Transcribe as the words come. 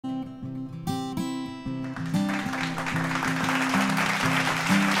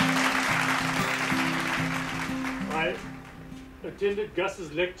attended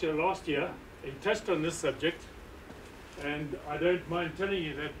Gus's lecture last year. He touched on this subject, and I don't mind telling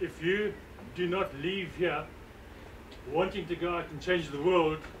you that if you do not leave here wanting to go out and change the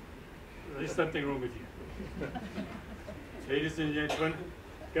world, there's something wrong with you. Ladies and gentlemen,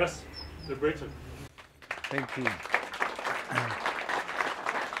 Gus the Breton. Thank you.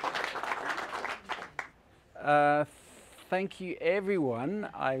 Thank you, everyone.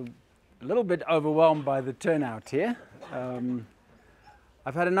 I'm a little bit overwhelmed by the turnout here.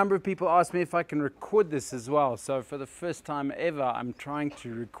 I've had a number of people ask me if I can record this as well. So for the first time ever, I'm trying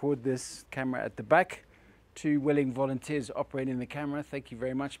to record this camera at the back. 2 willing volunteers operating the camera. Thank you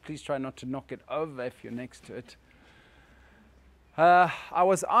very much. Please try not to knock it over if you're next to it. I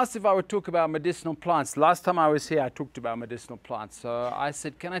was asked if I would talk about medicinal plants. Last time I was here, I talked about medicinal plants. So I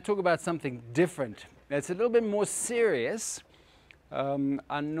said, can I talk about something different? It's a little bit more serious.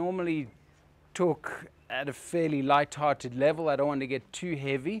 I normally talk at a fairly light-hearted level. I don't want to get too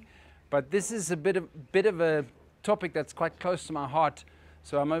heavy, but this is a bit of a topic that's quite close to my heart.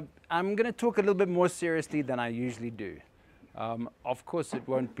 So I'm going to talk a little bit more seriously than I usually do. Of course, it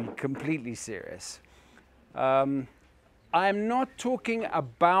won't be completely serious. I'm not talking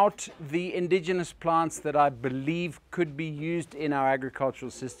about the indigenous plants that I believe could be used in our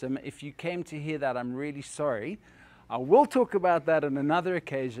agricultural system. If you came to hear that, I'm really sorry. I will talk about that on another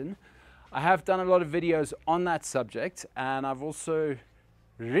occasion. I have done a lot of videos on that subject, and I've also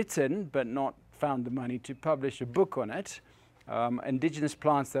written, but not found the money to publish a book on it, indigenous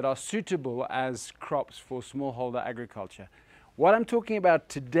plants that are suitable as crops for smallholder agriculture. What I'm talking about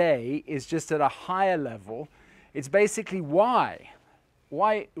today is just at a higher level. It's basically why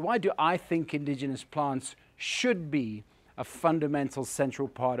do I think indigenous plants should be a fundamental central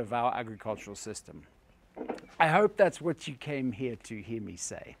part of our agricultural system? I hope that's what you came here to hear me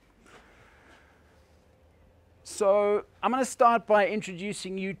say. So I'm going to start by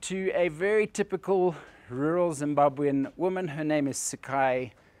introducing you to a very typical rural Zimbabwean woman. Her name is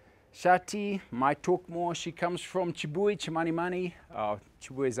Sakai Shati. Might talk more. She comes from Chibui, Chimanimani.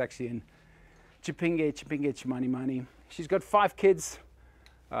 Chibui is actually in Chipinge, Chimanimani. She's got 5 kids.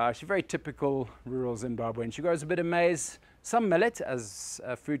 She's very typical rural Zimbabwean. She grows a bit of maize, some millet as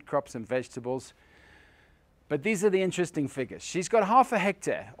food crops and vegetables. But these are the interesting figures. She's got half a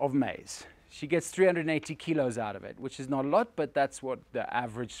hectare of maize. She gets 380 kilos out of it, which is not a lot, but that's what the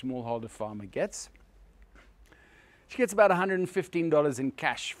average smallholder farmer gets. She gets about $115 in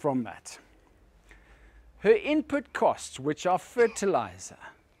cash from that. Her input costs, which are fertilizer,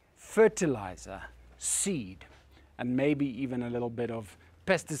 seed, and maybe even a little bit of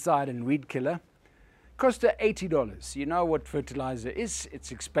pesticide and weed killer, cost her $80. You know what fertilizer is?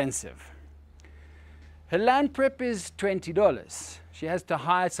 It's expensive. Her land prep is $20. She has to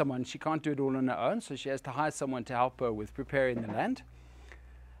hire someone. She can't do it all on her own, so she has to hire someone to help her with preparing the land.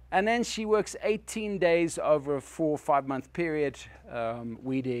 And then she works 18 days over a 4 or 5 month period,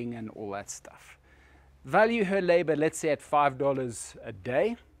 weeding and all that stuff. Value her labor, let's say at $5 a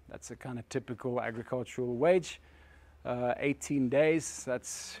day. That's a kind of typical agricultural wage. 18 days,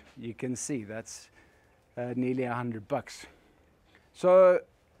 that's, you can see, that's nearly $100. So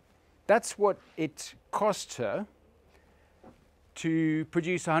that's what it costs her to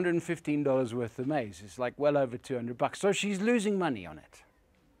produce $115 worth of maize. It's like well over $200. So she's losing money on it.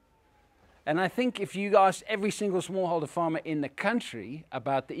 And I think if you ask every single smallholder farmer in the country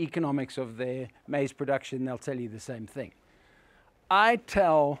about the economics of their maize production, they'll tell you the same thing. I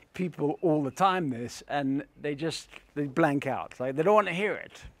tell people all the time this, and they blank out. Like they don't want to hear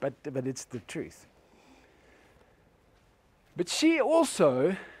it, but it's the truth. But she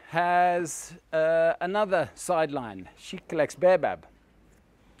also has another sideline. She collects baobab.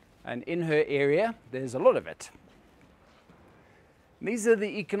 And in her area, there's a lot of it. These are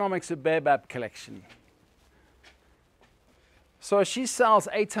the economics of baobab collection. So she sells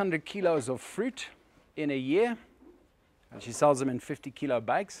 800 kilos of fruit in a year. And she sells them in 50-kilo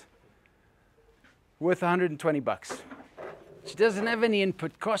bags, worth $120. She doesn't have any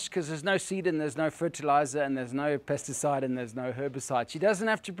input costs because there's no seed and there's no fertilizer and there's no pesticide and there's no herbicide. She doesn't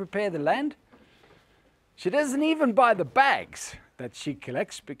have to prepare the land. She doesn't even buy the bags that she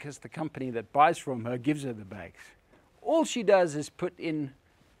collects because the company that buys from her gives her the bags. All she does is put in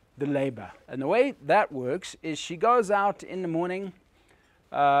the labor. And the way that works is she goes out in the morning.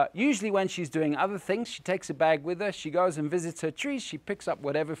 Usually when she's doing other things, she takes a bag with her. She goes and visits her trees. She picks up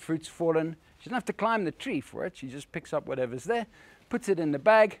whatever fruit's fallen. She doesn't have to climb the tree for it. She just picks up whatever's there, puts it in the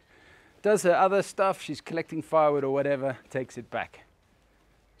bag, does her other stuff. She's collecting firewood or whatever, takes it back.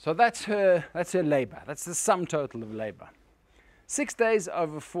 So that's her labor. That's the sum total of labor. 6 days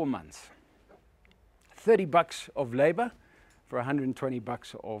over 4 months. $30 of labor for 120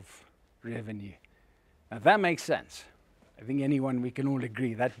 bucks of revenue. Now that makes sense. I think we can all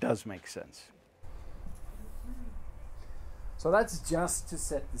agree that does make sense. So that's just to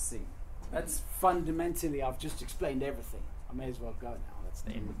set the scene. That's fundamentally, I've just explained everything. I may as well go now. That's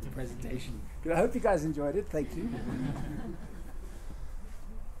the end of the presentation. I hope you guys enjoyed it. Thank you.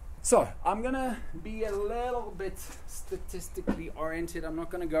 So I'm going to be a little bit statistically oriented. I'm not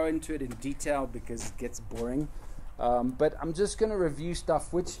going to go into it in detail because it gets boring. But I'm just going to review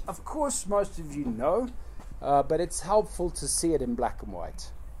stuff which, of course, most of you know. But it's helpful to see it in black and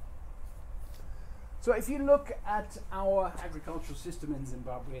white. So if you look at our agricultural system in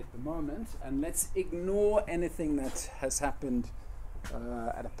Zimbabwe at the moment, and let's ignore anything that has happened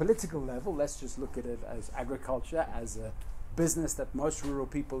at a political level, let's just look at it as agriculture, as a business that most rural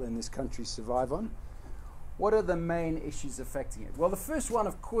people in this country survive on. What are the main issues affecting it? Well, the first one,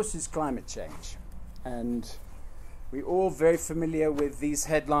 of course, is climate change. And we're all very familiar with these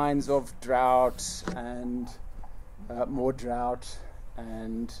headlines of drought and more drought.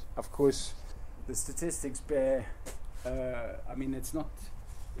 And, of course, the statistics bear, I mean, it's not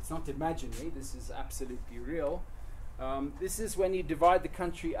imaginary. This is absolutely real. This is when you divide the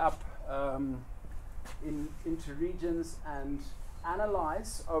country up into regions and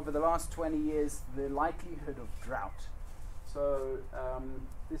analyze over the last 20 years the likelihood of drought. So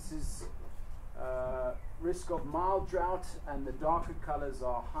this is risk of mild drought, and the darker colors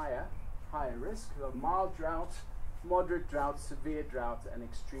are higher risk. So mild drought, moderate drought, severe drought, and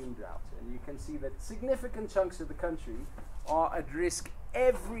extreme drought. And you can see that significant chunks of the country are at risk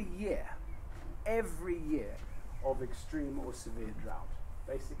every year of extreme or severe drought.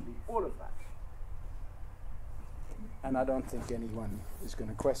 Basically all of that. And I don't think anyone is going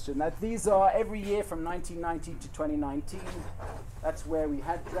to question that. These are every year from 1990 to 2019. That's where we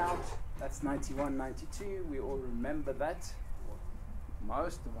had drought. That's 91, 92. We all remember that.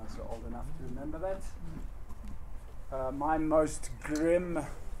 Most of us are old enough to remember that. My most grim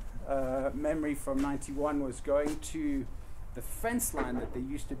memory from 91 was going to the fence line that there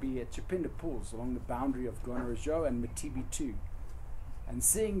used to be at Chipinda Pools along the boundary of Gonarajo and Matibi 2, and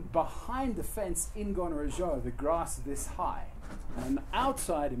seeing behind the fence in Gonarajo the grass this high, and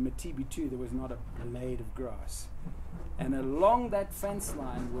outside in Matibi 2 there was not a blade of grass. And along that fence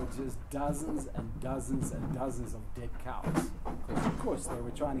line were just dozens and dozens and dozens of dead cows. Because of course they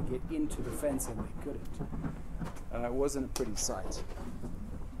were trying to get into the fence and they couldn't. It wasn't a pretty sight.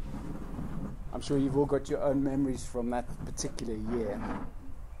 I'm sure you've all got your own memories from that particular year.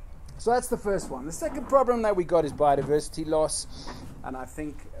 So that's the first one. The second problem that we got is biodiversity loss. And I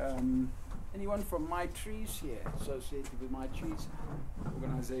think anyone from My Trees here, associated with My Trees,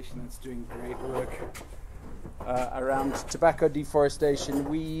 organization that's doing great work around tobacco deforestation.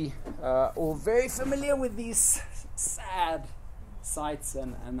 We are all very familiar with these sad sights,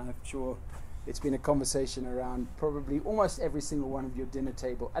 and I'm sure it's been a conversation around probably almost every single one of your dinner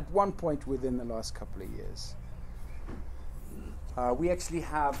table at one point within the last couple of years. We actually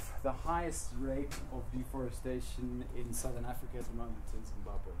have the highest rate of deforestation in southern Africa at the moment, in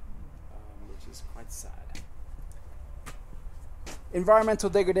Zimbabwe, which is quite sad. Environmental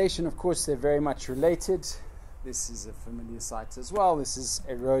degradation, of course, they're very much related. This is a familiar sight as well. This is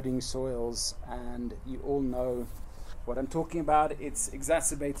eroding soils, and you all know what I'm talking about. It's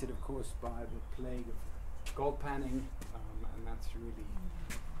exacerbated, of course, by the plague of gold panning, and that's really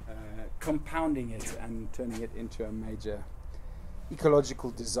compounding it and turning it into a major ecological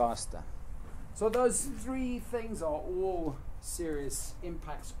disaster. So those three things are all serious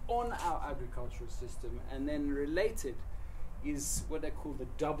impacts on our agricultural system, and then related is what they call the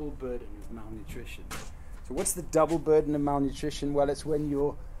double burden of malnutrition. So what's the double burden of malnutrition? Well, it's when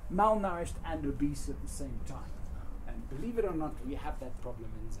you're malnourished and obese at the same time. And believe it or not, we have that problem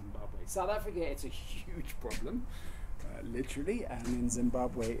in Zimbabwe. South Africa, it's a huge problem, literally, and in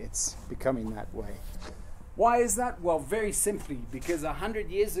Zimbabwe, it's becoming that way. Why is that? Well, very simply, because 100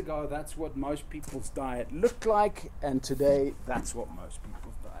 years ago, that's what most people's diet looked like, and today, that's what most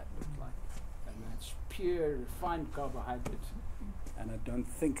people's diet looked like. And that's pure, refined carbohydrate. And I don't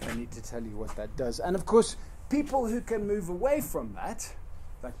think I need to tell you what that does. And of course, people who can move away from that,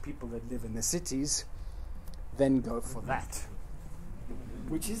 like people that live in the cities, then go for that.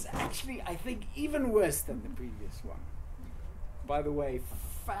 Which is actually, I think, even worse than the previous one. By the way,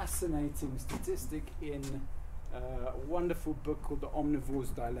 fascinating statistic in a wonderful book called The Omnivore's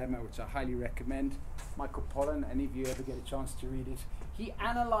Dilemma, which I highly recommend. Michael Pollan, any of you ever get a chance to read it? He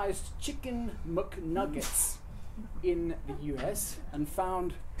analyzed chicken McNuggets in the US and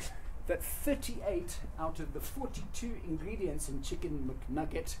found that 38 out of the 42 ingredients in chicken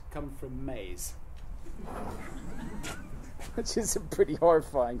McNugget come from maize. which is a pretty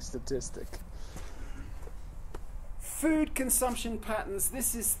horrifying statistic. Food consumption patterns.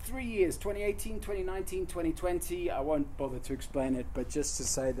 This is 3 years, 2018, 2019, 2020. I won't bother to explain it, but just to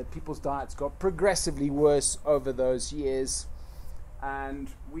say that people's diets got progressively worse over those years. And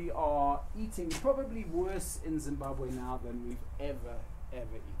we are eating probably worse in Zimbabwe now than we've ever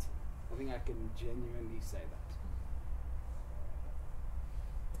eaten. I think I can genuinely say that.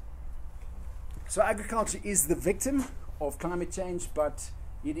 So agriculture is the victim of climate change, but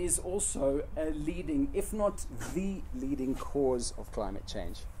it is also a leading, if not the leading cause of climate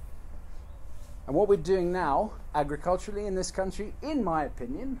change. And what we're doing now, agriculturally in this country, in my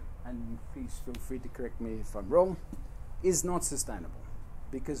opinion, and please feel free to correct me if I'm wrong, is not sustainable.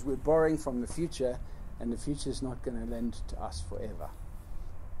 Because we're borrowing from the future, and the future is not going to lend to us forever.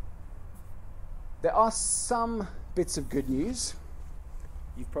 There are some bits of good news.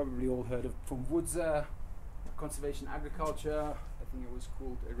 You've probably all heard of from Woodza, conservation agriculture. I think it was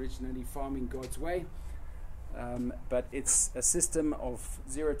called originally Farming God's Way. But it's a system of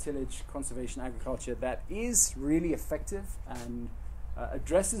zero tillage conservation agriculture that is really effective and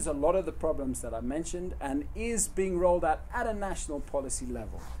addresses a lot of the problems that I mentioned and is being rolled out at a national policy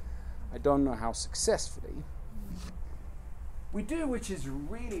level. I don't know how successfully. We do, which is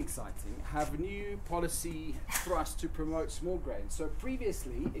really exciting, have new policy thrust to promote small grains. So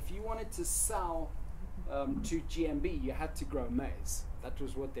previously, if you wanted to sell to GMB, you had to grow maize. That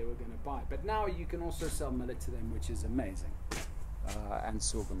was what they were going to buy. But now you can also sell millet to them, which is amazing. And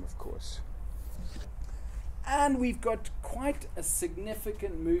sorghum, of course. And we've got quite a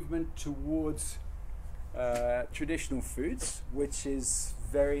significant movement towards traditional foods, which is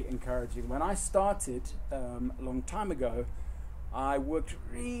very encouraging. When I started a long time ago, I worked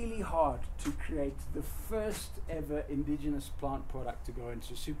really hard to create the first ever indigenous plant product to go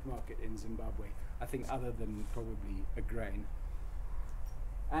into a supermarket in Zimbabwe. I think other than probably a grain.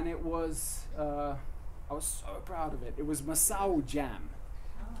 And it was, I was so proud of it. It was Masao jam.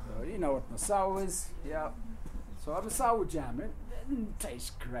 So you know what Masao is? Yeah. So a Masao jam, it didn't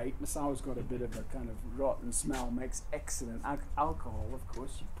taste great. Masao's got a bit of a kind of rotten smell, makes excellent alcohol, of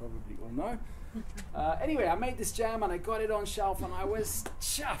course, you probably all know. Anyway, I made this jam and I got it on shelf and I was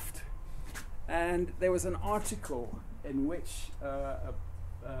chuffed. And there was an article in which a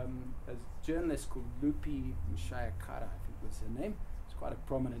journalist called Lupi Mshayakara, I think was her name, she's quite a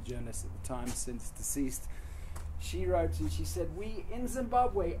prominent journalist at the time, since deceased. She wrote and she said, "We in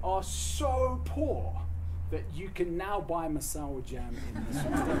Zimbabwe are so poor that you can now buy Masao jam in the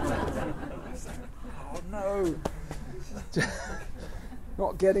supermarket." Oh no,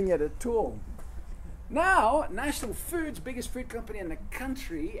 not getting it at all. Now, National Foods, biggest food company in the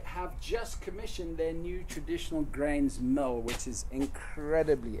country, have just commissioned their new traditional grains mill, which is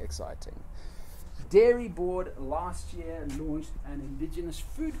incredibly exciting. Dairy Board last year launched an indigenous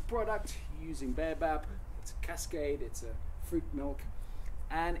food product using baobab. It's a cascade, it's a fruit milk,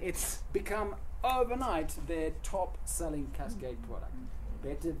 and it's become overnight their top selling cascade product.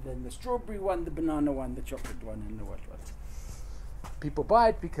 Better than the strawberry one, the banana one, the chocolate one, and the what. People buy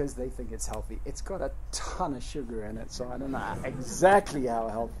it because they think it's healthy. It's got a ton of sugar in it, so I don't know exactly how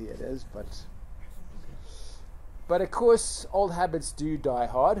healthy it is, but of course old habits do die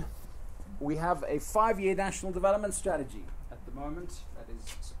hard. We have a 5-year national development strategy at the moment that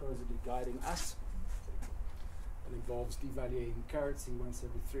is supposedly guiding us. It involves devaluing currency once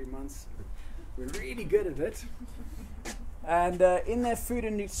every 3 months. We're really good at it. And in their food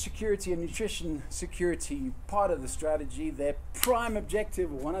and security and nutrition security part of the strategy, their prime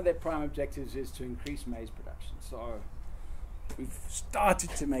objective, one of their prime objectives, is to increase maize production. So we've started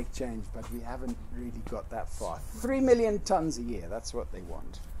to make change, but we haven't really got that far. 3 million tons a year, that's what they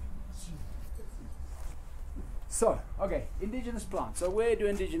want. So, okay, indigenous plants. So where do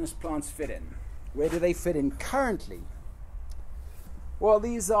indigenous plants fit in? Where do they fit in currently? Well,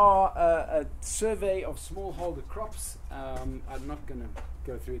 these are a survey of smallholder crops. I'm not going to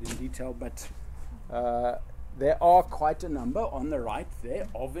go through it in detail, but there are quite a number on the right there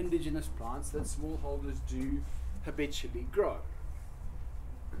of indigenous plants that smallholders do habitually grow.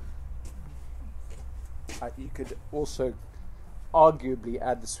 You could also arguably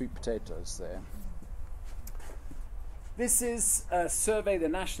add the sweet potatoes there. This is a survey, the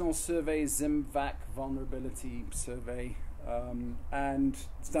national survey, ZimVac Vulnerability Survey. And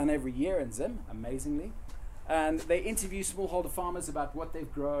it's done every year in Zim, amazingly. And they interview smallholder farmers about what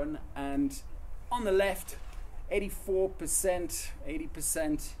they've grown. And on the left, 80%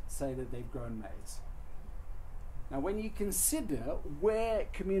 say that they've grown maize. Now, when you consider where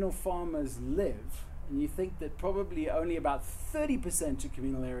communal farmers live, and you think that probably only about 30% of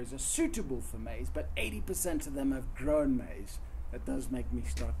communal areas are suitable for maize, but 80% of them have grown maize. That does make me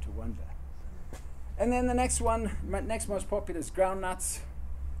start to wonder. And then the next one, next most popular is groundnuts.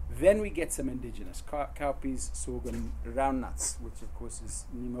 Then we get some indigenous, cowpeas, sorghum, roundnuts, which of course is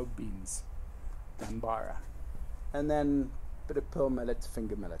Nemo beans, Dambara. And then a bit of pearl millet,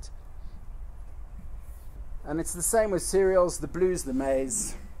 finger millet. And it's the same with cereals, the blues, the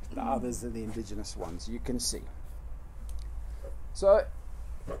maize, the others are the indigenous ones, you can see. So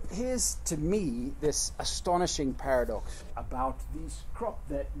here's, to me, this astonishing paradox about these crop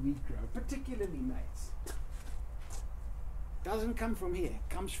that we grow, particularly maize. Doesn't come from here, it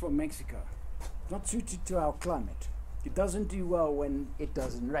comes from Mexico. Not suited to our climate. It doesn't do well when it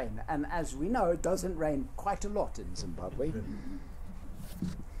doesn't rain. And as we know, it doesn't rain quite a lot in Zimbabwe.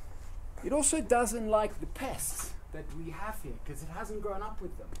 It also doesn't like the pests that we have here, because it hasn't grown up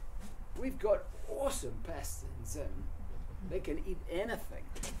with them. We've got awesome pests in Zim. They can eat anything.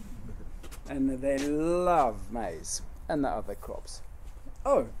 And they love maize and the other crops.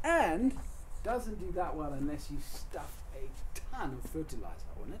 Oh, and doesn't do that well unless you stuff a ton of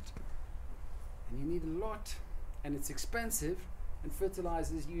fertilizer on it. And you need a lot, and it's expensive, and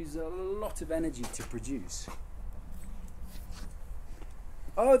fertilizers use a lot of energy to produce.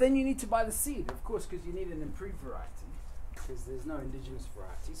 Oh, then you need to buy the seed, of course, because you need an improved variety, because there's no indigenous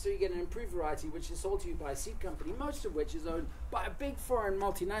variety. So you get an improved variety, which is sold to you by a seed company, most of which is owned by a big foreign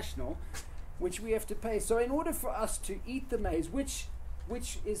multinational, which we have to pay. So in order for us to eat the maize, which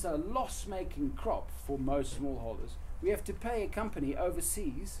is a loss-making crop for most smallholders, we have to pay a company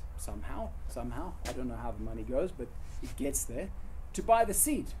overseas, somehow, I don't know how the money goes, but it gets there, to buy the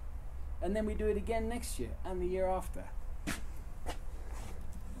seed. And then we do it again next year, and the year after.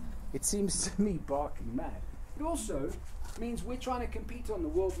 It seems to me barking mad. It also means we're trying to compete on the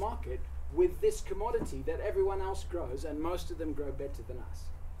world market with this commodity that everyone else grows, and most of them grow better than us.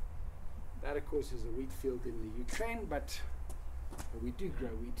 That, of course, is a wheat field in the Ukraine, but we do grow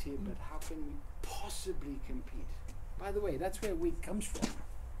wheat here, but how can we possibly compete? By the way, that's where wheat comes from,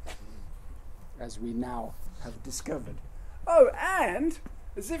 as we now have discovered. Oh, and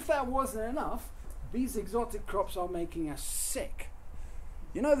as if that wasn't enough, these exotic crops are making us sick.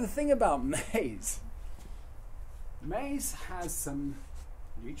 You know, the thing about maize has some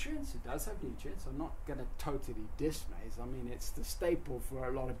nutrients. It does have nutrients. I'm not going to totally diss maize. I mean, it's the staple for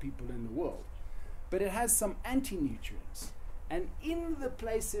a lot of people in the world. But it has some anti-nutrients. And in the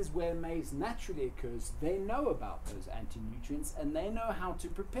places where maize naturally occurs, they know about those anti-nutrients, and they know how to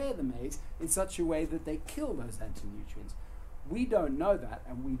prepare the maize in such a way that they kill those anti-nutrients. We don't know that,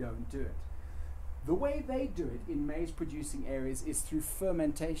 and we don't do it. The way they do it in maize-producing areas is through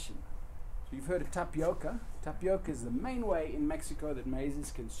fermentation. So you've heard of tapioca. Tapioca is the main way in Mexico that maize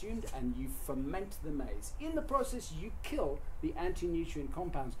is consumed, and you ferment the maize. In the process, you kill the anti-nutrient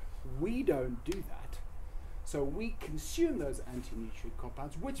compounds. We don't do that. So we consume those anti-nutrient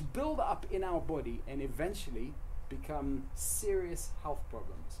compounds, which build up in our body and eventually become serious health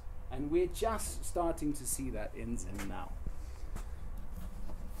problems. And we're just starting to see that in Zim now.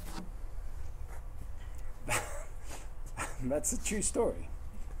 That's a true story.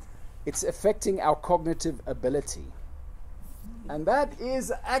 It's affecting our cognitive ability. And that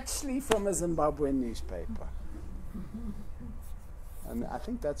is actually from a Zimbabwean newspaper. And I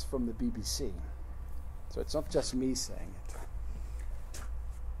think that's from the BBC. So it's not just me saying it.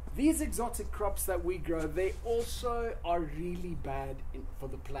 These exotic crops that we grow, they also are really bad for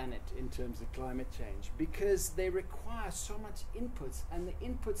the planet in terms of climate change, because they require so much inputs, and the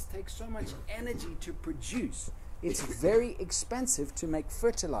inputs take so much energy to produce. It's very expensive to make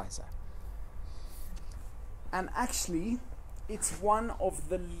fertilizer. And actually, it's one of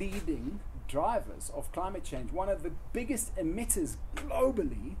the leading drivers of climate change. One of the biggest emitters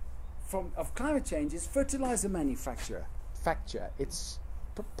globally of climate change is fertilizer manufacture. It's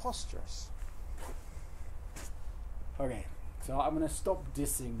preposterous. Okay, so I'm going to stop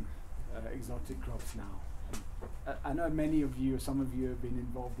dissing exotic crops now. I know many of you, some of you have been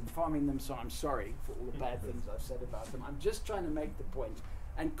involved in farming them, so I'm sorry for all the bad things I've said about them. I'm just trying to make the point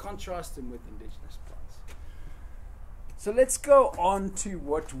and contrast them with indigenous plants. So let's go on to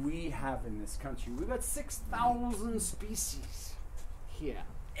what we have in this country. We've got 6,000 species here.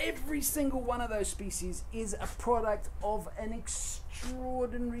 Every single one of those species is a product of an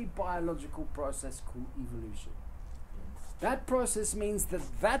extraordinary biological process called evolution. That process means that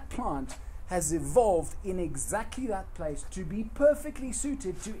that plant has evolved in exactly that place to be perfectly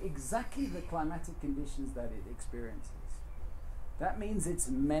suited to exactly the climatic conditions that it experiences. That means it's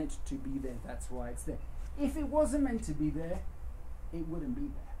meant to be there. That's why it's there. If it wasn't meant to be there, it wouldn't be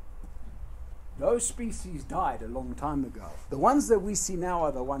there. Those species died a long time ago. The ones that we see now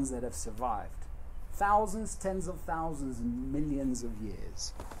are the ones that have survived. Thousands, tens of thousands, and millions of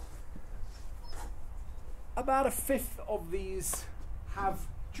years. About a fifth of these have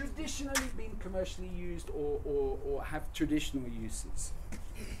traditionally been commercially used or have traditional uses.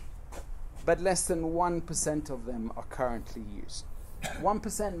 But less than 1% of them are currently used.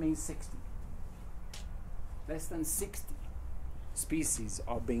 1% means 60. Less than 60 species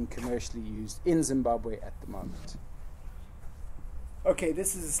are being commercially used in Zimbabwe at the moment. Okay,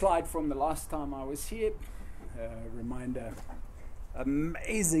 this is a slide from the last time I was here. Reminder,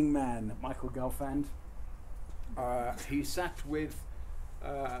 amazing man, Michael Gelfand. He sat with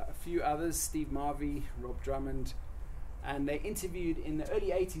a few others, Steve Marvey, Rob Drummond, and they interviewed, in the early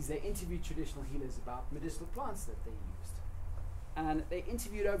 80s, they interviewed traditional healers about medicinal plants that they used. And they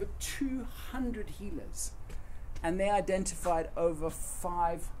interviewed over 200 healers, and they identified over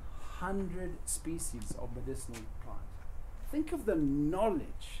 500 species of medicinal plants. Think of the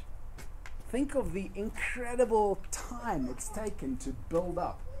knowledge. Think of the incredible time it's taken to build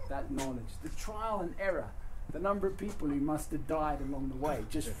up that knowledge, the trial and error, the number of people who must have died along the way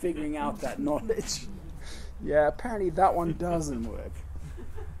just figuring out that knowledge. Yeah, apparently that one doesn't work.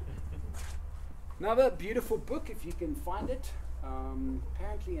 Another beautiful book, if you can find it.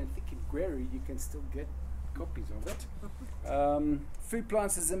 Apparently, I think in Gweru you can still get copies of it. Food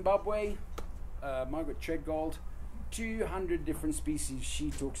Plants of Zimbabwe, Margaret Treadgold. 200 different species she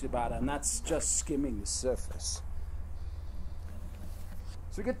talks about, and that's just skimming the surface.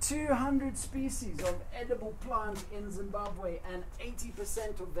 So we've got 200 species of edible plant in Zimbabwe, and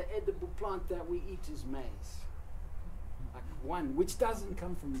 80% of the edible plant that we eat is maize. Like one, which doesn't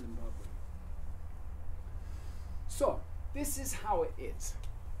come from Zimbabwe. So, this is how it is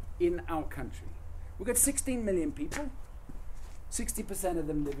in our country. We've got 16 million people. 60% of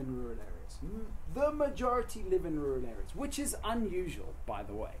them live in rural areas. The majority live in rural areas, which is unusual, by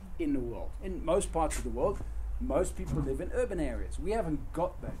the way, in the world. In most parts of the world, most people live in urban areas. We haven't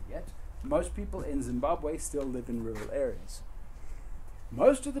got that yet. Most people in Zimbabwe still live in rural areas.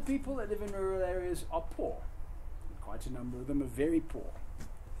 Most of the people that live in rural areas are poor. Quite a number of them are very poor.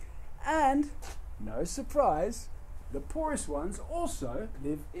 And, no surprise, the poorest ones also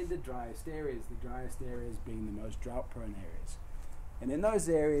live in the driest areas, the driest areas being the most drought-prone areas. And in those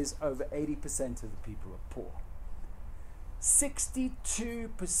areas, over 80% of the people are poor.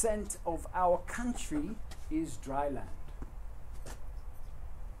 62% of our country is dry land.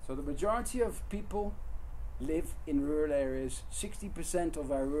 So the majority of people live in rural areas. 60%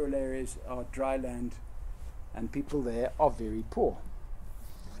 of our rural areas are dry land, and people there are very poor.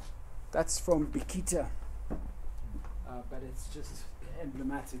 That's from Bikita, but it's just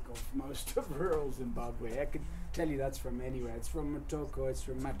emblematic of most of rural Zimbabwe. I could tell you that's from anywhere. It's from Motoko, it's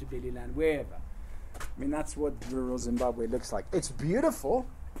from Matabeleland, wherever. I mean, that's what rural Zimbabwe looks like. It's beautiful,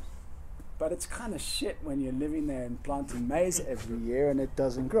 but it's kind of shit when you're living there and planting maize every year and it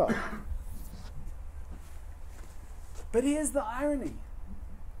doesn't grow. But here's the irony.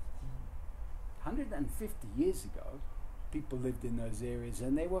 150 years ago, people lived in those areas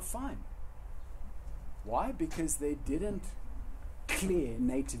and they were fine. Why? Because they didn't clear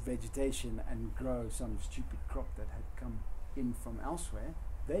native vegetation and grow some stupid crop that had come in from elsewhere.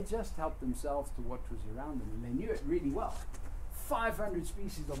 They just helped themselves to what was around them, and they knew it really well. 500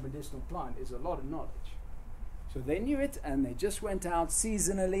 species of medicinal plant is a lot of knowledge. So they knew it, and they just went out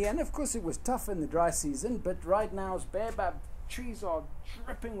seasonally, and of course it was tough in the dry season, but right now it's baobab trees are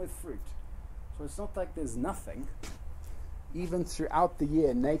dripping with fruit. So it's not like there's nothing. Even throughout the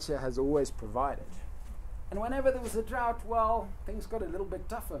year, nature has always provided. And whenever there was a drought, well, things got a little bit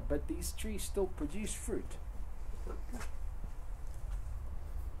tougher, but these trees still produce fruit.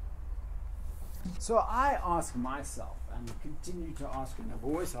 So I ask myself, and continue to ask, and I've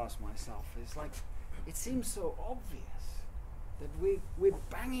always asked myself, it's like, it seems so obvious that we're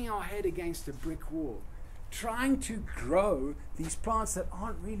banging our head against a brick wall, trying to grow these plants that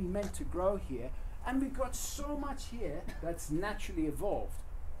aren't really meant to grow here, and we've got so much here that's naturally evolved.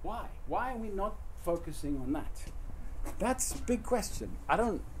 Why? Why are we not focusing on that? That's a big question. I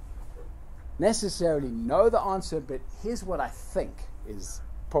don't necessarily know the answer, but here's what I think is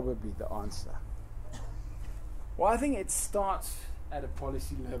probably the answer. Well, I think it starts at a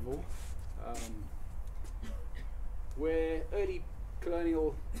policy level, where early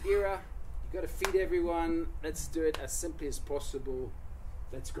colonial era, you've got to feed everyone, let's do it as simply as possible,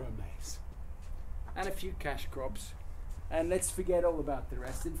 let's grow maize. And a few cash crops, and let's forget all about the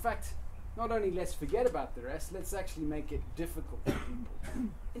rest. In fact, not only let's forget about the rest, let's actually make it difficult for people.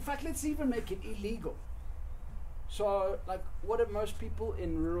 In fact, let's even make it illegal. So, like, what do most people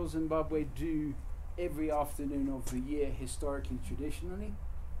in rural Zimbabwe do every afternoon of the year, historically, traditionally?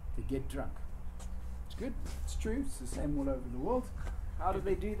 They get drunk. It's good, it's true, it's the same all over the world. How do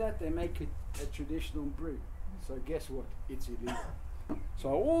they do that? They make a traditional brew. So guess what? It's illegal. So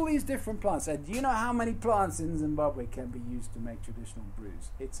all these different plants, and do you know how many plants in Zimbabwe can be used to make traditional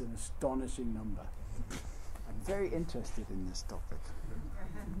brews? It's an astonishing number. I'm very interested in this topic.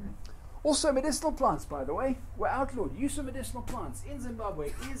 Also, medicinal plants, by the way, were outlawed. Use of medicinal plants in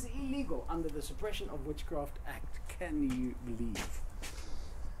Zimbabwe is illegal under the Suppression of Witchcraft Act. Can you believe?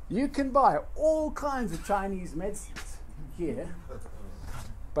 You can buy all kinds of Chinese medicines here,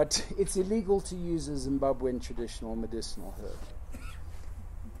 but it's illegal to use a Zimbabwean traditional medicinal herb.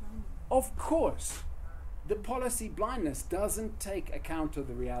 Of course, the policy blindness doesn't take account of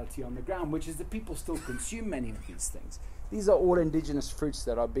the reality on the ground, which is that people still consume many of these things. These are all indigenous fruits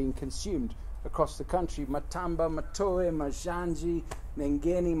that are being consumed across the country. Matamba, Matoe, Majanji,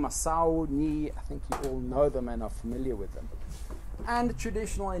 Nengeni, Masao, Ni. I think you all know them and are familiar with them. And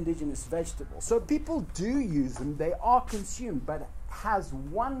traditional indigenous vegetables. So people do use them, they are consumed, but has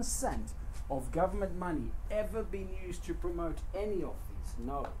 1 cent of government money ever been used to promote any of these?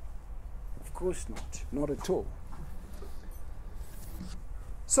 No. Of course not at all.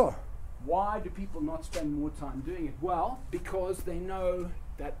 So, why do people not spend more time doing it? Well, because they know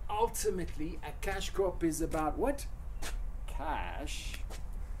that ultimately a cash crop is about what? Cash.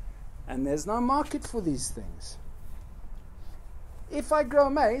 And there's no market for these things. If I grow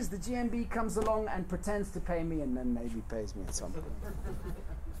maize, the GMB comes along and pretends to pay me and then maybe pays me at some point.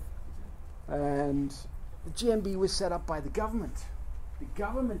 And the GMB was set up by the government. The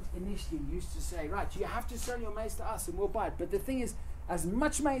government initially used to say, right, you have to sell your maize to us and we'll buy it. But the thing is, as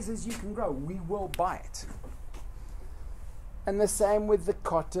much maize as you can grow, we will buy it. And the same with the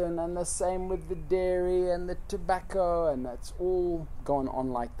cotton, and the same with the dairy and the tobacco, and that's all gone on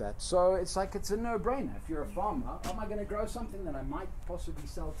like that. So it's like it's a no-brainer. If you're a farmer, am I going to grow something that I might possibly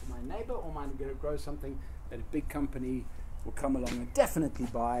sell to my neighbor, or am I going to grow something that a big company will come along and definitely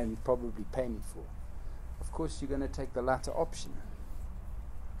buy and probably pay me for? Of course, you're going to take the latter option.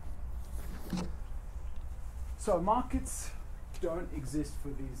 So markets don't exist for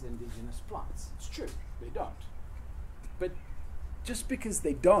these indigenous plants. It's true, they don't. But just because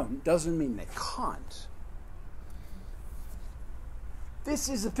they don't doesn't mean they can't. This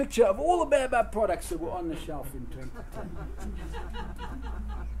is a picture of all the baobab products that were on the shelf in 2010.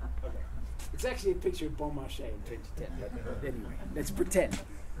 Okay. It's actually a picture of Bon Marché in 2010. But anyway, let's pretend.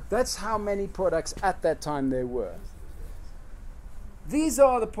 That's how many products at that time there were. These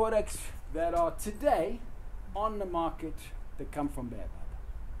are the products that are today on the market that come from baobab.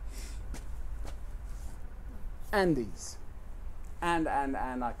 And these. And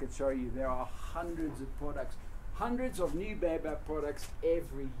I could show you there are hundreds of products, hundreds of new baobab products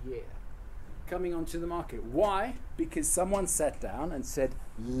every year coming onto the market. Why? Because someone sat down and said,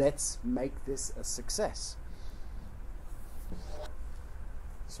 let's make this a success.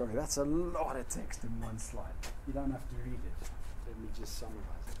 Sorry, that's a lot of text in one slide. You don't have to read it. Let me just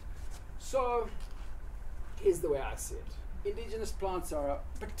summarize it. So, here's the way I see it. Indigenous plants are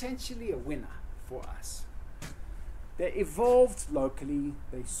potentially a winner for us. They evolved locally,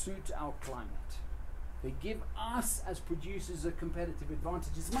 they suit our climate. They give us as producers a competitive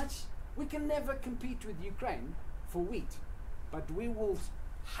advantage. As much, we can never compete with Ukraine for wheat, but we will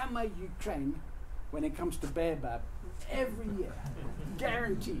hammer Ukraine when it comes to baobab every year,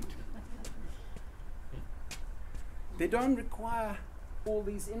 guaranteed. They don't require all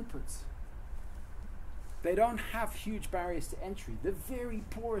these inputs. They don't have huge barriers to entry. The very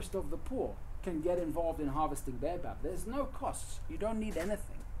poorest of the poor can get involved in harvesting baobab. There's no costs. You don't need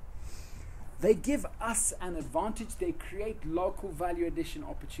anything. They give us an advantage. They create local value addition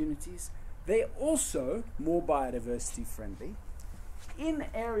opportunities. They're also more biodiversity friendly. In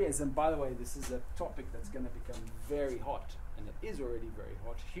areas, and by the way, this is a topic that's going to become very hot, and it is already very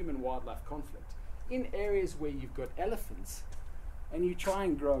hot, human-wildlife conflict. In areas where you've got elephants and you try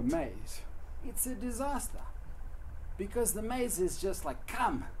and grow maize, it's a disaster. Because the maize is just like,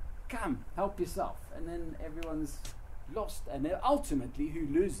 come, help yourself. And then everyone's lost. And ultimately, who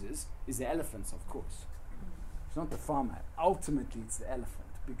loses is the elephants, of course. It's not the farmer. Ultimately, it's the elephant.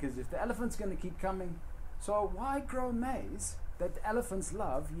 Because if the elephant's going to keep coming, so why grow maize that the elephants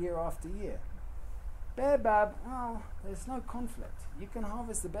love year after year? Baobab, well, there's no conflict. You can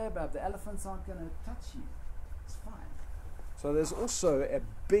harvest the baobab. The elephants aren't going to touch you. It's fine. So there's also a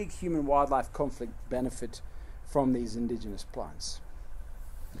big human-wildlife conflict benefit from these indigenous plants.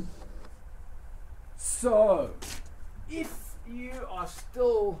 So, if you are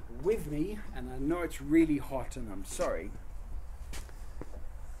still with me, and I know it's really hot and I'm sorry,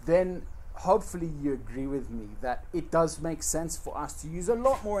 then hopefully you agree with me that it does make sense for us to use a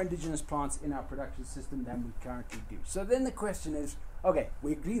lot more indigenous plants in our production system than we currently do. So then the question is, okay,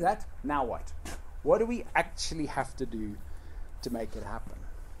 we agree that, now what? What do we actually have to do to make it happen?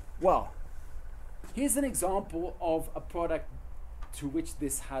 Well, here's an example of a product to which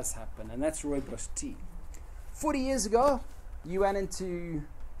this has happened, and that's rooibos tea. 40 years ago, you went into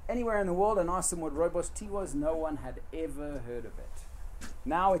anywhere in the world and asked them what rooibos tea was, no one had ever heard of it.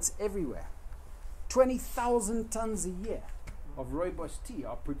 Now it's everywhere. 20,000 tons a year of rooibos tea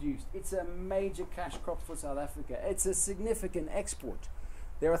are produced. It's a major cash crop for South Africa. It's a significant export.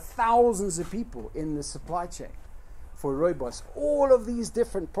 There are thousands of people in the supply chain for rooibos, all of these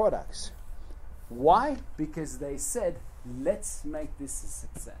different products. Why? Because they said, let's make this a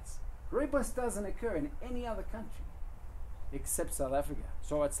success. Rooibos doesn't occur in any other country except South Africa,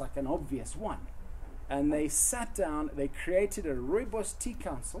 so it's like an obvious one. And they sat down, they created a rooibos tea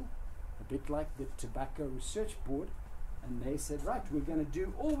council, a bit like the Tobacco Research Board, and they said, right, we're going to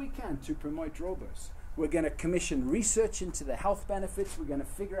do all we can to promote rooibos. We're going to commission research into the health benefits. We're going to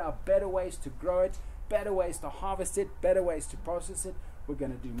figure out better ways to grow it, better ways to harvest it, better ways to process it. We're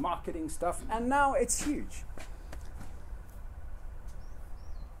going to do marketing stuff, and now it's huge.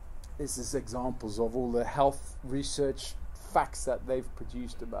 This is examples of all the health research facts that they've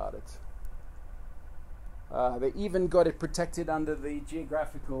produced about it. They even got it protected under the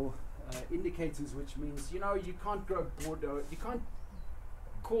geographical indicators, which means, you know, you can't grow Bordeaux, you can't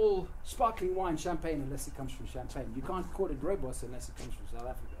call sparkling wine champagne unless it comes from Champagne. You can't call it rooibos unless it comes from South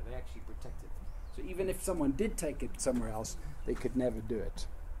Africa. They actually protect it. So even if someone did take it somewhere else, they could never do it.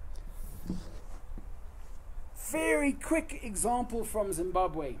 Very quick example from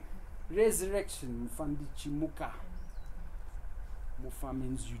Zimbabwe. Resurrection van Dichimuka. Mufa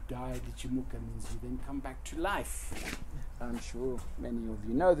means you die, Dichimuka means you then come back to life. I'm sure many of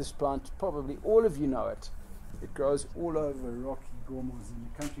you know this plant, probably all of you know it. It grows all over rocky gormos in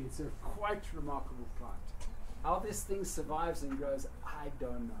the country. It's a quite remarkable plant. How this thing survives and grows, I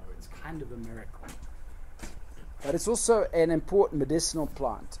don't know. It's kind of a miracle. But it's also an important medicinal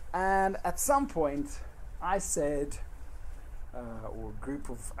plant. And at some point, I said, or a group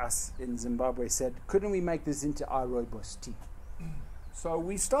of us in Zimbabwe said, couldn't we make this into our rooibos tea? So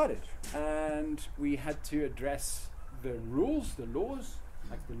we started, and we had to address the rules, the laws,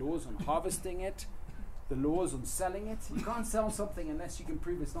 like the laws on harvesting it, the laws on selling it. You can't sell something unless you can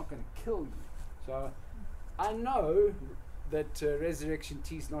prove it's not going to kill you. So I know that resurrection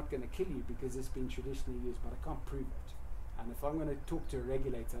tea is not going to kill you because it's been traditionally used, but I can't prove it. And if I'm going to talk to a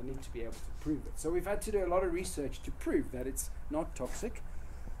regulator, I need to be able to prove it. So we've had to do a lot of research to prove that it's not toxic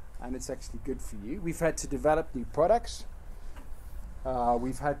and it's actually good for you. We've had to develop new products.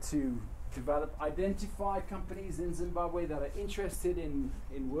 We've had to identify companies in Zimbabwe that are interested in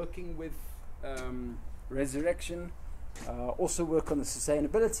working with resurrection. Also work on the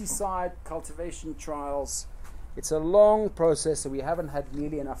sustainability side, cultivation trials. It's a long process, so we haven't had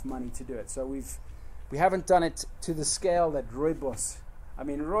nearly enough money to do it. So we haven't done it to the scale that rooibos. I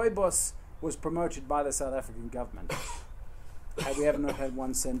mean, rooibos was promoted by the South African government. We have not had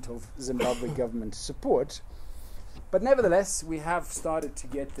 1 cent of Zimbabwe government support. But nevertheless, we have started to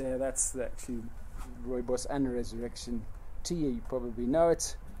get there. That's actually rooibos and resurrection tea. You probably know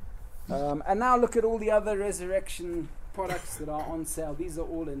it. And now look at all the other resurrection products that are on sale. These are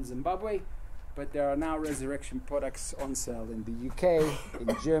all in Zimbabwe, but there are now resurrection products on sale in the UK,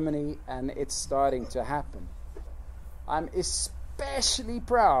 in Germany, and it's starting to happen. I'm especially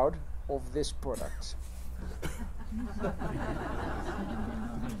proud of this product.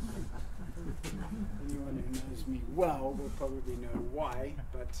 Anyone who knows me well will probably know why,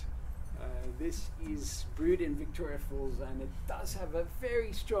 but this is brewed in Victoria Falls, and it does have a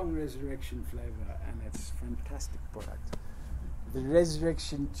very strong resurrection flavor, and it's a fantastic product. The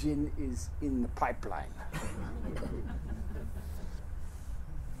resurrection gin is in the pipeline.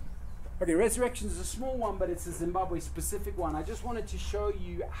 Okay, resurrection is a small one, but it's a Zimbabwe specific one. I just wanted to show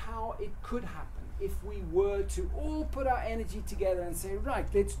you how it could happen if we were to all put our energy together and say, right,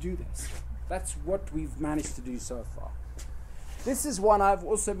 let's do this. That's what we've managed to do so far. This is one I've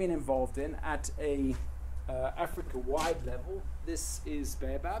also been involved in at a Africa-wide level. This is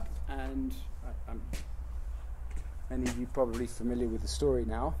baobab, and many of you probably familiar with the story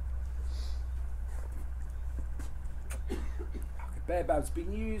now. Baobab's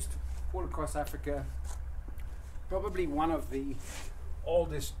been used all across Africa. Probably one of the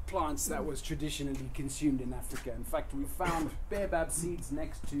oldest plants that was traditionally consumed in Africa. In fact, we found baobab seeds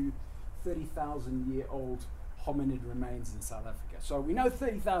next to 30,000-year-old hominid remains in South Africa. So we know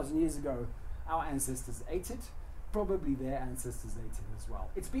 30,000 years ago our ancestors ate it. Probably their ancestors ate it as well.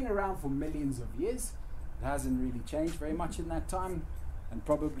 It's been around for millions of years. It hasn't really changed very much in that time, and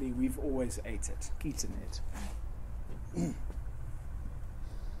probably we've always eaten it.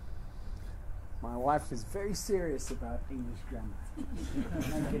 My wife is very serious about English grammar. I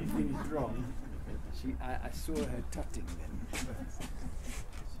don't get things wrong. I saw her tutting then.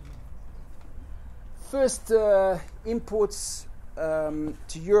 First imports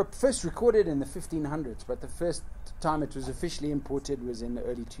to Europe, first recorded in the 1500s, but the first time it was officially imported was in the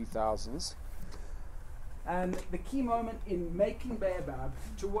early 2000s. And the key moment in making baobab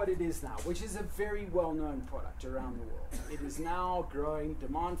to what it is now, which is a very well-known product around the world. It is now growing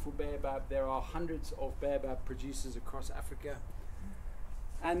demand for baobab. There are hundreds of baobab producers across Africa.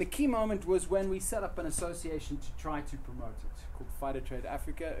 And the key moment was when we set up an association to try to promote it, called Phytotrade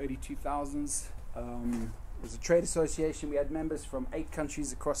Africa, early 2000s. It was a trade association. We had members from 8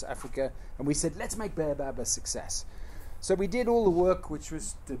 countries across Africa, and we said, let's make baobab a success. So we did all the work, which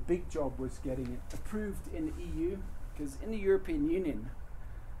was the big job, was getting it approved in the EU, because in the European Union,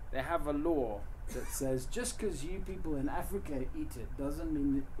 they have a law that says just because you people in Africa eat it doesn't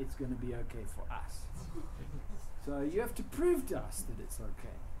mean that it's going to be okay for us. So you have to prove to us that it's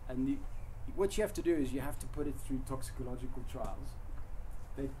okay. And what you have to do is you have to put it through toxicological trials.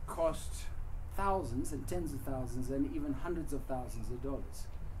 They cost thousands and tens of thousands and even hundreds of thousands of dollars.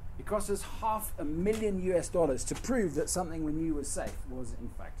 It cost us $500,000 US to prove that something we knew was safe was in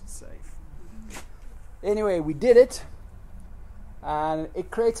fact safe. Anyway, we did it, and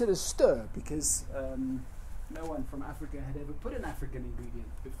it created a stir because no one from Africa had ever put an African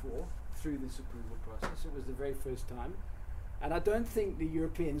ingredient before through this approval process. It was the very first time, and I don't think the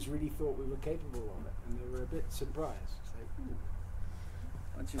Europeans really thought we were capable of it, and they were a bit surprised. It's like, ooh,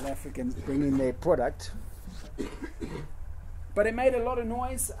 a bunch of Africans bringing their product. But it made a lot of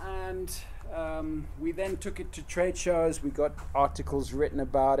noise, and we then took it to trade shows. We got articles written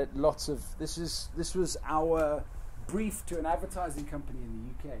about it. Lots of this was our brief to an advertising company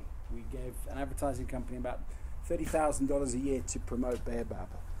in the UK. We gave an advertising company about $30,000 a year to promote baobab.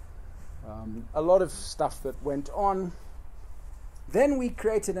 A lot of stuff that went on. Then we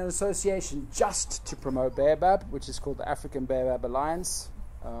created an association just to promote baobab, which is called the African Baobab Alliance.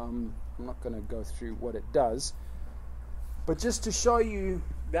 I'm not going to go through what it does. But just to show you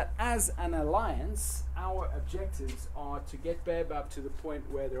that as an alliance, our objectives are to get baobab to the point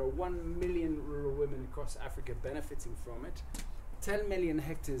where there are 1 million rural women across Africa benefiting from it, 10 million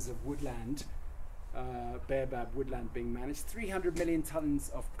hectares of woodland, baobab woodland being managed, 300 million tons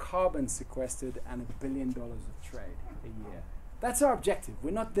of carbon sequestered, and $1 billion of trade a year. That's our objective. We're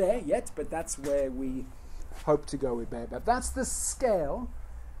not there yet, but that's where we hope to go with baobab. That's the scale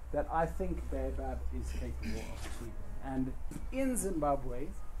that I think baobab is capable of achieving. And in Zimbabwe,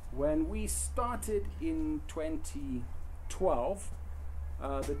 when we started in 2012,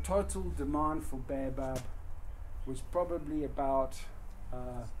 the total demand for baobab was probably about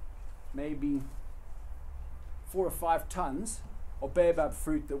maybe 4 or 5 tons of baobab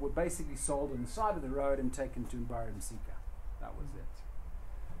fruit that were basically sold on the side of the road and taken to Mbari Msika. That was it.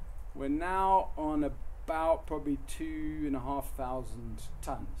 We're now on about probably 2,500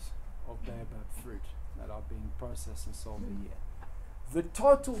 tons of baobab fruit that are being processed and sold a year. The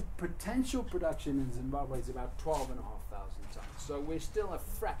total potential production in Zimbabwe is about 12,500 tons. So we're still a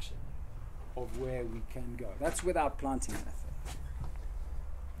fraction of where we can go. That's without planting anything.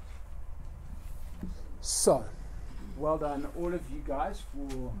 So, well done all of you guys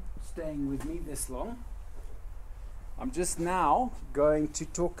for staying with me this long. I'm just now going to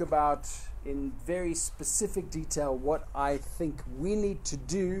talk about in very specific detail what I think we need to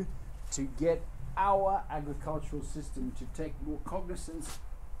do to get our agricultural system to take more cognizance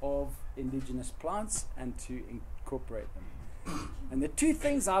of indigenous plants and to incorporate them. And the 2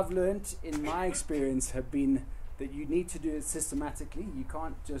 things I've learned in my experience have been that you need to do it systematically. You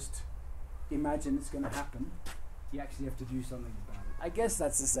can't just imagine it's going to happen. You actually have to do something about it. I guess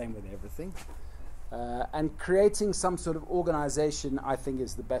that's the same with everything. And creating some sort of organization, I think,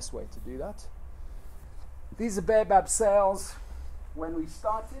 is the best way to do that. These are baobab sales when we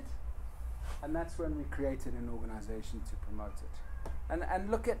started. And that's when we created an organization to promote it. And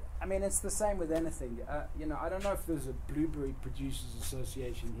look at, I mean, it's the same with anything. You know, I don't know if there's a blueberry producers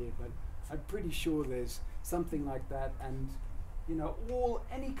association here, but I'm pretty sure there's something like that. And, you know,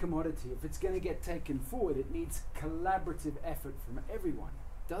 any commodity, if it's going to get taken forward, it needs collaborative effort from everyone.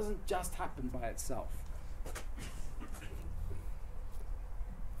 It doesn't just happen by itself.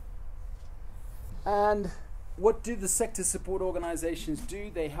 And what do the sector support organizations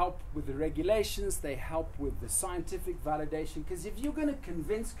do? They help with the regulations, they help with the scientific validation, because if you're going to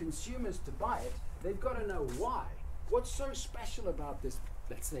convince consumers to buy it, they've got to know why. What's so special about this,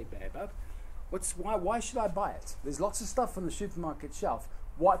 let's say, baobab? Why should I buy it? There's lots of stuff on the supermarket shelf.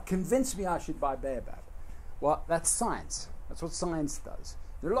 What convinced me I should buy baobab? Well, that's science. That's what science does.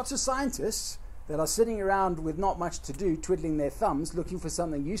 There are lots of scientists that are sitting around with not much to do, twiddling their thumbs, looking for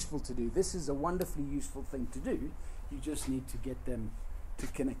something useful to do. This is a wonderfully useful thing to do. You just need to get them to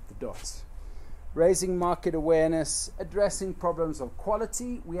connect the dots. Raising market awareness, addressing problems of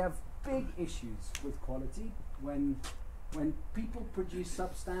quality. We have big issues with quality. When people produce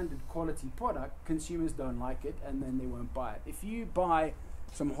substandard quality product, consumers don't like it and then they won't buy it. If you buy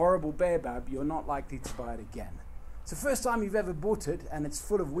some horrible baobab, you're not likely to buy it again. It's the first time you've ever bought it and it's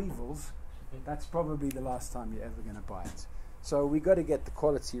full of weevils. That's probably the last time you're ever going to buy it. So we've got to get the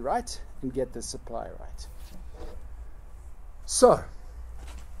quality right and get the supply right. So,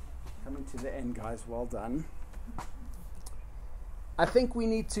 coming to the end, guys, well done. I think we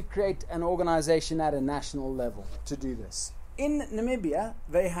need to create an organization at a national level to do this. In Namibia,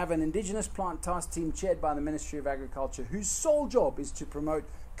 they have an Indigenous plant task team chaired by the Ministry of Agriculture whose sole job is to promote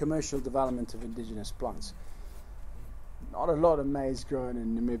commercial development of indigenous plants. Not a lot of maize grown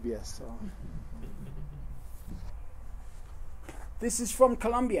in Namibia, so. This is from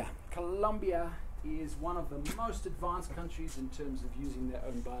Colombia. Colombia is one of the most advanced countries in terms of using their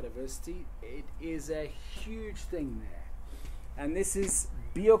own biodiversity. It is a huge thing there. And this is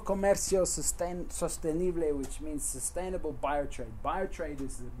Biocomercio Sostenible, which means sustainable biotrade. Biotrade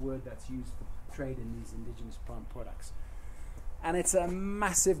is the word that's used for trade in these indigenous plant products. And it's a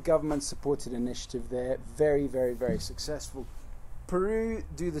massive government-supported initiative there. Very, very, very successful. Peru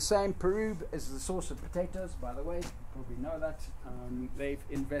do the same. Peru is the source of potatoes, by the way. You probably know that. They've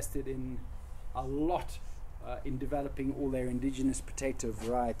invested in a lot in developing all their indigenous potato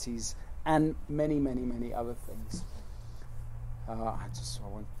varieties and many, many, many other things. I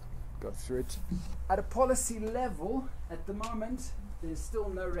won't go through it. At a policy level, at the moment, there's still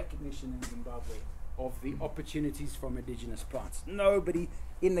no recognition in Zimbabwe of the opportunities from indigenous plants. Nobody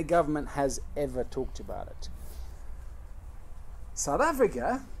in the government has ever talked about it. South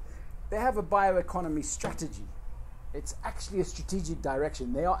Africa, they have a bioeconomy strategy. It's actually a strategic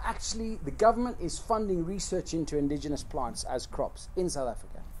direction. The government is funding research into indigenous plants as crops in South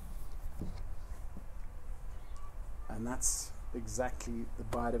Africa. And that's exactly the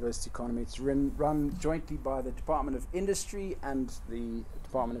biodiversity economy. It's run jointly by the Department of Industry and the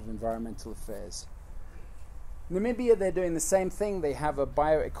Department of Environmental Affairs. Namibia, they're doing the same thing. They have a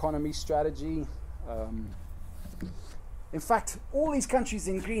bioeconomy strategy. In fact, all these countries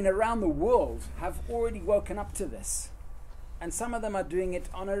in green around the world have already woken up to this. And some of them are doing it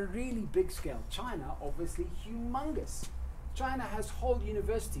on a really big scale. China, obviously, humongous. China has whole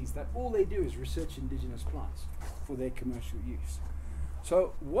universities that all they do is research indigenous plants for their commercial use.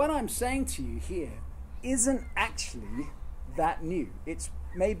 So what I'm saying to you here isn't actually that new. It's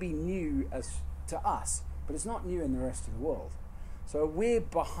maybe new as to us, but it's not new in the rest of the world. So we're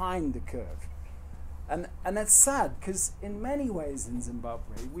behind the curve. And that's sad, because in many ways in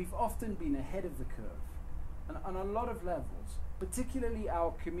Zimbabwe, we've often been ahead of the curve. And on a lot of levels, particularly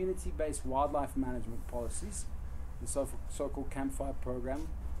our community-based wildlife management policies, the so-called Campfire program,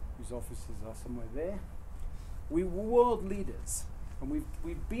 whose offices are somewhere there. We were world leaders, and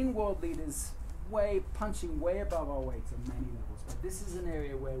we've been world leaders punching way above our weight on many levels, but this is an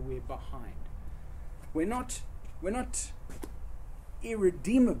area where we're behind. We're not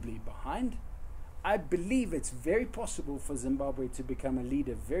irredeemably behind. I believe it's very possible for Zimbabwe to become a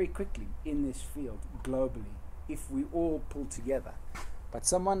leader very quickly in this field globally if we all pull together. But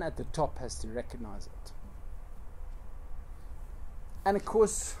someone at the top has to recognize it. And of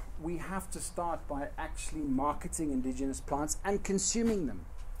course, we have to start by actually marketing indigenous plants and consuming them.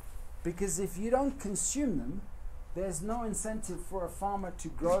 Because if you don't consume them, there's no incentive for a farmer to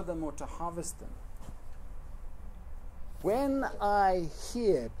grow them or to harvest them. When I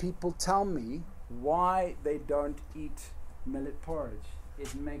hear people tell me why they don't eat millet porridge,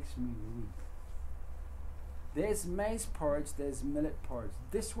 it makes me weep. There's maize porridge, there's millet porridge.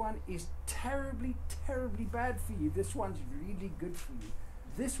 This one is terribly, terribly bad for you. This one's really good for you.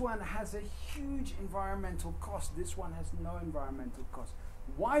 This one has a huge environmental cost. This one has no environmental cost.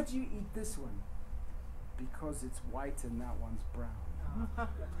 Why do you eat this one? Because it's white and that one's brown.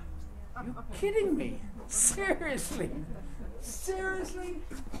 You're kidding me? Seriously? Seriously?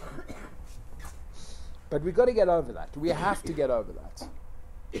 But we've got to get over that. We have to get over that.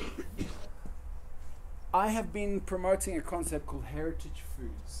 I have been promoting a concept called heritage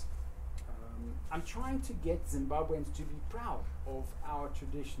foods. I'm trying to get Zimbabweans to be proud of our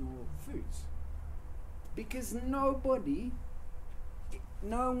traditional foods. Because no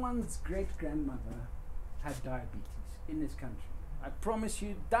one's great-grandmother had diabetes in this country. I promise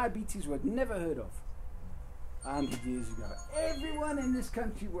you, diabetes was never heard of 100 years ago. Everyone in this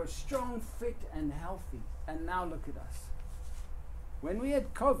country was strong, fit, and healthy. And now look at us. When we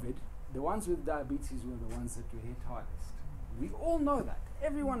had COVID, the ones with diabetes were the ones that were hit hardest. We all know that.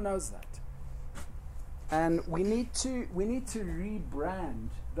 Everyone knows that. And we need to rebrand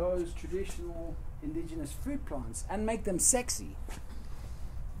those traditional indigenous food plants and make them sexy.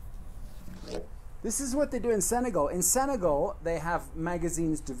 This is what they do in Senegal. In Senegal, they have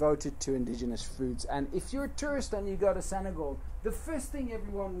magazines devoted to indigenous foods. And if you're a tourist and you go to Senegal, the first thing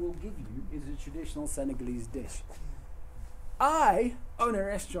everyone will give you is a traditional Senegalese dish. I own a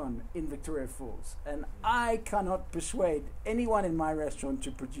restaurant in Victoria Falls, and I cannot persuade anyone in my restaurant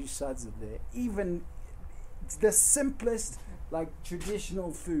to produce suds of there, even the simplest, like,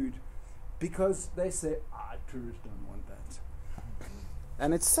 traditional food, because they say, tourists don't want that.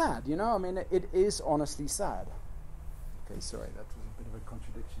 And it's sad, you know, I mean, it is honestly sad. Okay, sorry, that was a bit of a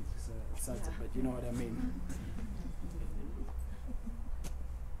contradiction to say suds, but you know what I mean.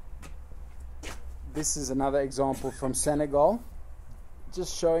 This is another example from Senegal,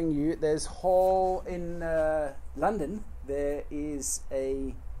 just showing you there's in London, there is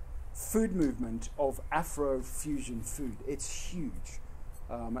a food movement of Afro-fusion food. It's huge.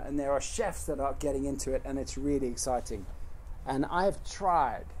 And there are chefs that are getting into it, and it's really exciting. And I've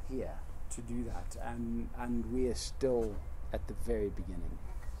tried here to do that, and we are still at the very beginning.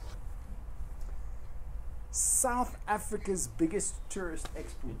 South Africa's biggest tourist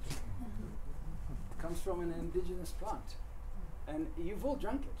export comes from an indigenous plant, and you've all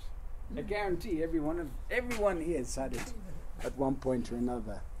drunk it. I guarantee everyone here has had it at one point or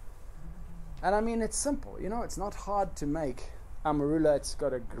another. And I mean, it's simple, you know, it's not hard to make amarula. It's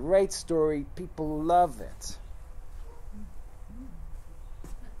got a great story. People love it.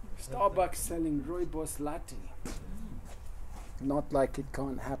 Starbucks selling rooibos latte. Not like it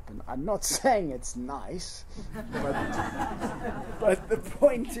can't happen. I'm not saying it's nice, but the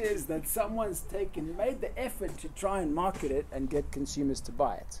point is that someone's made the effort to try and market it and get consumers to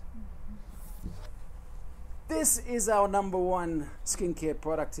buy it. This is our number one skincare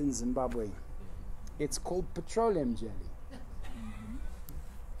product in Zimbabwe. It's called petroleum jelly.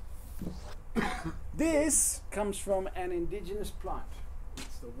 This comes from an indigenous plant.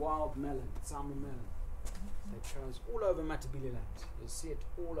 It's the wild melon, Sama melon. It grows all over Matabele land. You'll see it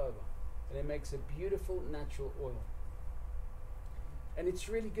all over. And it makes a beautiful natural oil. And it's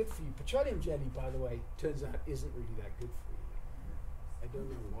really good for you. Petroleum jelly, by the way, turns out isn't really that good for you. I don't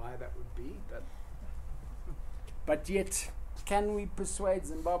know why that would be, but yet, can we persuade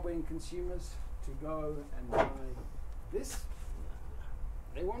Zimbabwean consumers to go and buy this?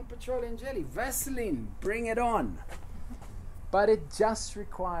 They want petroleum jelly. Vaseline, bring it on. But it just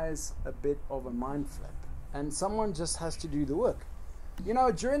requires a bit of a mind flip. And someone just has to do the work. You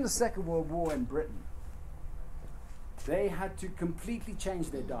know, during the Second World War in Britain, they had to completely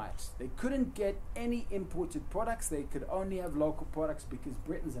change their diets. They couldn't get any imported products. They could only have local products because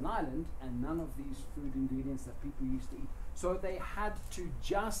Britain's an island and none of these food ingredients that people used to eat. So they had to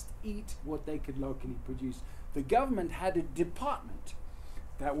just eat what they could locally produce. The government had a department.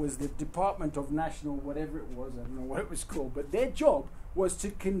 That was the Department of National, whatever it was, I don't know what it was called, but their job was to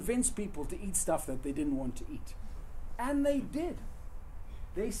convince people to eat stuff that they didn't want to eat. And they did.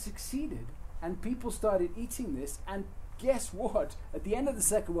 They succeeded, and people started eating this, and guess what? At the end of the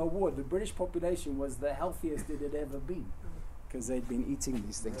Second World War, the British population was the healthiest it had ever been, because they'd been eating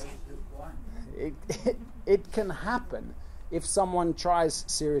these things. It can happen if someone tries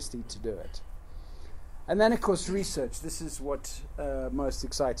seriously to do it. And then, of course, research. This is what most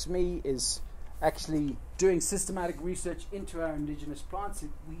excites me, is actually doing systematic research into our indigenous plants.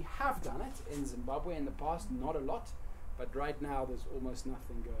 We have done it in Zimbabwe in the past, not a lot, but right now there's almost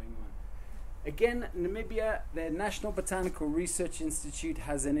nothing going on. Again, Namibia, their National Botanical Research Institute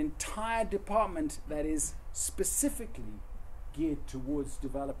has an entire department that is specifically geared towards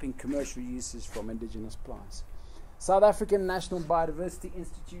developing commercial uses from indigenous plants. South African National Biodiversity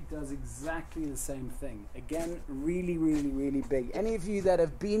Institute does exactly the same thing. Again, really, really, really big. Any of you that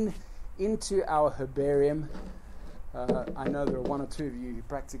have been into our herbarium, I know there are one or two of you who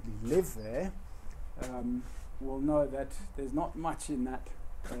practically live there, will know that there's not much in that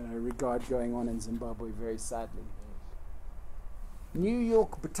regard going on in Zimbabwe, very sadly. New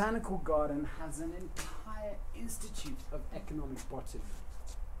York Botanical Garden has an entire institute of economic botany.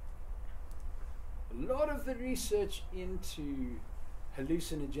 A lot of the research into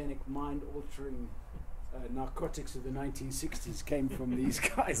hallucinogenic, mind-altering narcotics of the 1960s came from these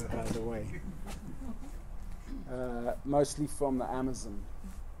guys, by the way. Mostly from the Amazon.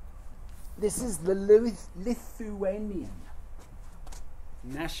 This is the Lithuanian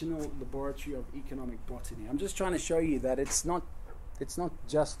National Laboratory of Economic Botany. I'm just trying to show you that it's not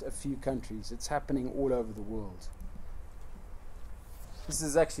just a few countries. It's happening all over the world. This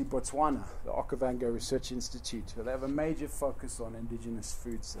is actually Botswana, the Okavango Research Institute, where they have a major focus on indigenous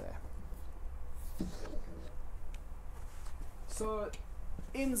foods there. So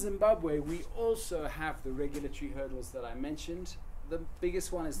in Zimbabwe, we also have the regulatory hurdles that I mentioned. The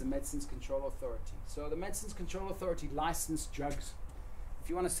biggest one is the Medicines Control Authority. So the Medicines Control Authority licenses drugs. If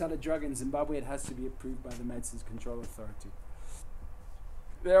you want to sell a drug in Zimbabwe, it has to be approved by the Medicines Control Authority.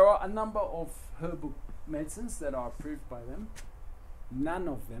 There are a number of herbal medicines that are approved by them. None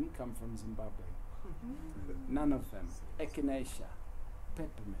of them come from Zimbabwe. None of them. Echinacea,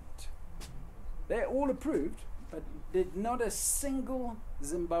 peppermint. They're all approved, but there's not a single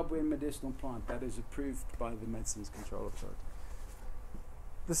Zimbabwean medicinal plant that is approved by the Medicines Control Authority.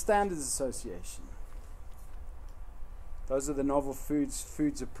 The Standards Association. Those are the novel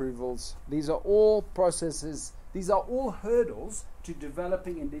foods approvals. These are all processes, these are all hurdles to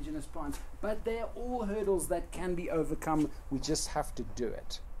developing indigenous plants, but they're all hurdles that can be overcome. We just have to do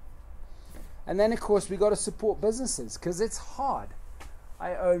it. And then, of course, we got to support businesses because it's hard.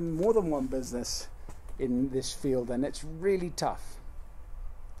 I own more than one business in this field, and it's really tough.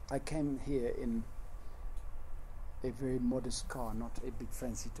 I came here in a very modest car, not a big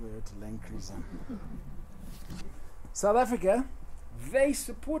fancy Toyota Land Cruiser. South Africa, they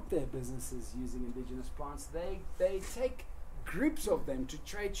support their businesses using indigenous plants. They take groups of them to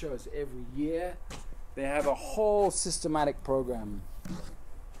trade shows every year. They have a whole systematic program.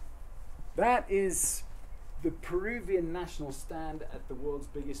 That is the Peruvian national stand at the world's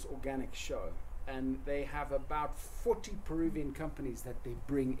biggest organic show. And they have about 40 Peruvian companies that they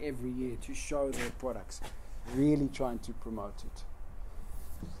bring every year to show their products, really trying to promote it.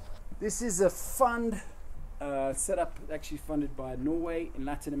 This is a fund set up, actually funded by Norway in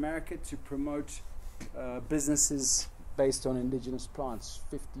Latin America to promote businesses based on indigenous plants.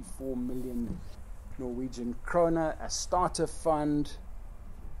 54 million Norwegian krona, a starter fund,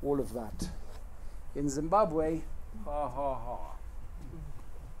 all of that. In Zimbabwe, ha ha ha.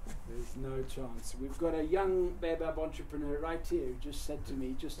 There's no chance. We've got a young baobab entrepreneur right here who just said to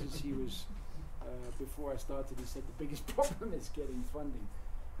me, just as he was, before I started, he said the biggest problem is getting funding.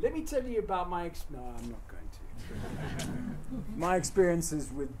 Let me tell you about no, I'm not going to. My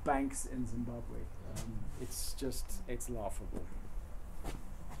experiences with banks in Zimbabwe. It's laughable.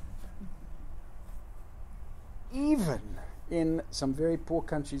 Even in some very poor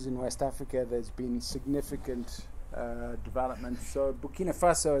countries in West Africa, there's been significant development. So Burkina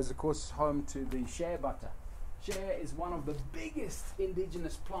Faso is, of course, home to the shea butter. Shea is one of the biggest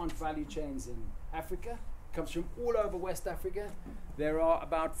indigenous plant value chains in Africa. Comes from all over West Africa. There are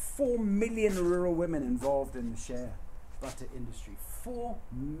about 4 million rural women involved in the shea butter industry. 4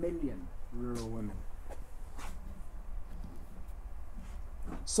 million rural women.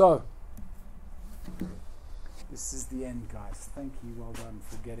 So, this is the end, guys. Thank you, well done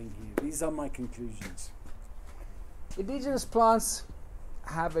for getting here. These are my conclusions. Indigenous plants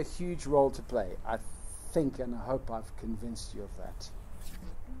have a huge role to play. I think and I hope I've convinced you of that.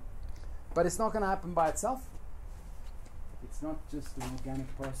 But it's not going to happen by itself. It's not just an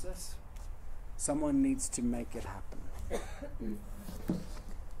organic process. Someone needs to make it happen.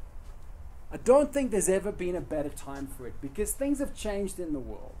 I don't think there's ever been a better time for it because things have changed in the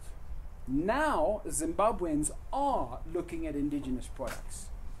world. Now, Zimbabweans are looking at indigenous products.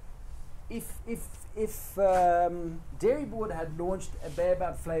 If Dairy Board had launched a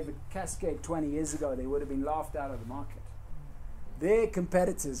baobab flavored Cascade 20 years ago, they would have been laughed out of the market. Their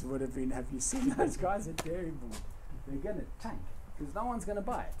competitors would have been, have you seen those guys at Dairy Board? They're going to tank because no one's going to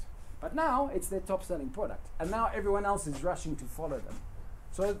buy it. But now it's their top selling product. And now everyone else is rushing to follow them.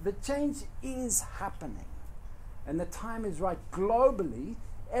 So the change is happening. And the time is right. Globally,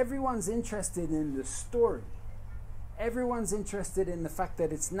 everyone's interested in the story. Everyone's interested in the fact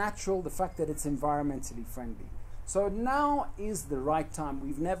that it's natural, the fact that it's environmentally friendly. So now is the right time.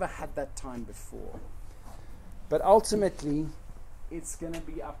 We've never had that time before. But ultimately, it's going to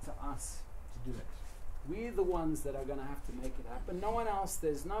be up to us to do it. We're the ones that are going to have to make it happen. No one else.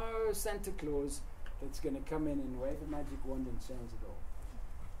 There's no Santa Claus that's going to come in and wave a magic wand and change it all.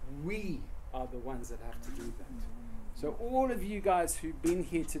 We are the ones that have to do that. So all of you guys who've been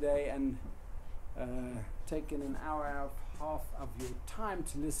here today and taken an hour and a half of your time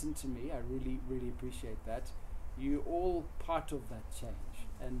to listen to me, I really, really appreciate that. You're all part of that change.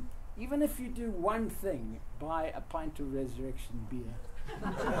 And even if you do one thing, buy a pint of Resurrection beer.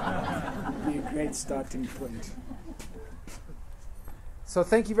 Would be a great starting point. So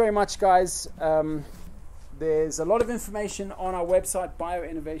thank you very much, guys. There's a lot of information on our website,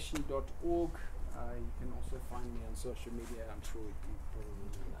 bioinnovation.org. You can also find me on social media. I'm sure you probably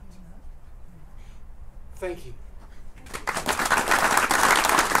know that. Thank you.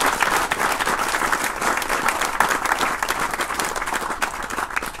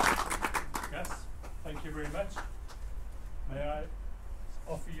 Yes, thank you very much. May I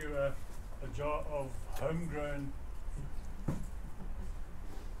offer you a jar of homegrown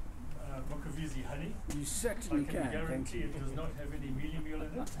Mukavizi honey? You certainly can. I can guarantee it does not have any mealie meal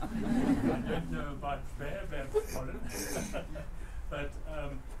in it. I don't know about baobab pollen. But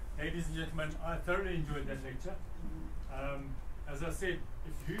ladies and gentlemen, I thoroughly enjoyed that lecture. As I said,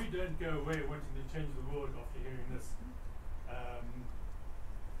 if you don't go away wanting to change the world after hearing this,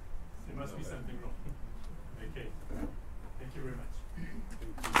 there must be something wrong. Okay. Thank you very much.